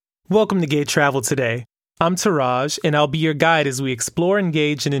Welcome to Gay Travel Today. I'm Taraj, and I'll be your guide as we explore,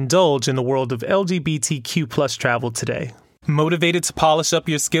 engage, and indulge in the world of LGBTQ plus travel today. Motivated to polish up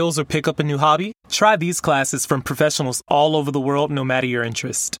your skills or pick up a new hobby? Try these classes from professionals all over the world, no matter your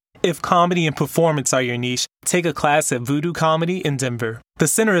interest. If comedy and performance are your niche, take a class at Voodoo Comedy in Denver. The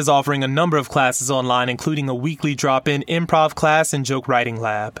center is offering a number of classes online, including a weekly drop-in improv class and joke writing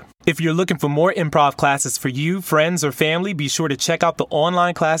lab. If you're looking for more improv classes for you, friends, or family, be sure to check out the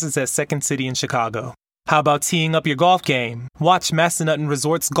online classes at Second City in Chicago. How about teeing up your golf game? Watch Massanutten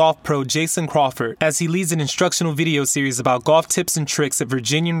Resorts golf pro Jason Crawford as he leads an instructional video series about golf tips and tricks at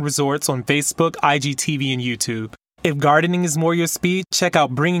Virginian resorts on Facebook, IGTV, and YouTube. If gardening is more your speed, check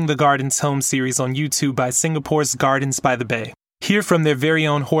out Bringing the Gardens Home series on YouTube by Singapore's Gardens by the Bay. Hear from their very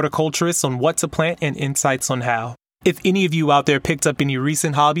own horticulturists on what to plant and insights on how. If any of you out there picked up any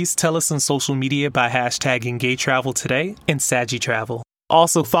recent hobbies, tell us on social media by hashtagging Gay Travel Today and Saggy Travel.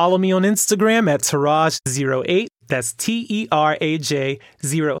 Also follow me on Instagram at Taraj08, that's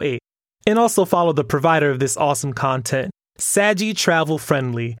TERAJ08. And also follow the provider of this awesome content, Saggy Travel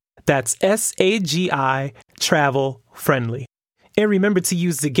Friendly. That's SAGI Travel Friendly. And remember to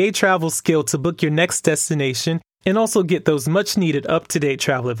use the Gay Travel skill to book your next destination and also get those much needed up-to-date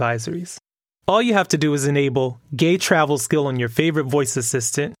travel advisories. All you have to do is enable Gay Travel skill on your favorite voice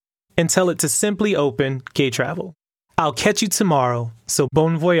assistant and tell it to simply open Gay Travel. I'll catch you tomorrow, so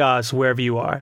bon voyage wherever you are.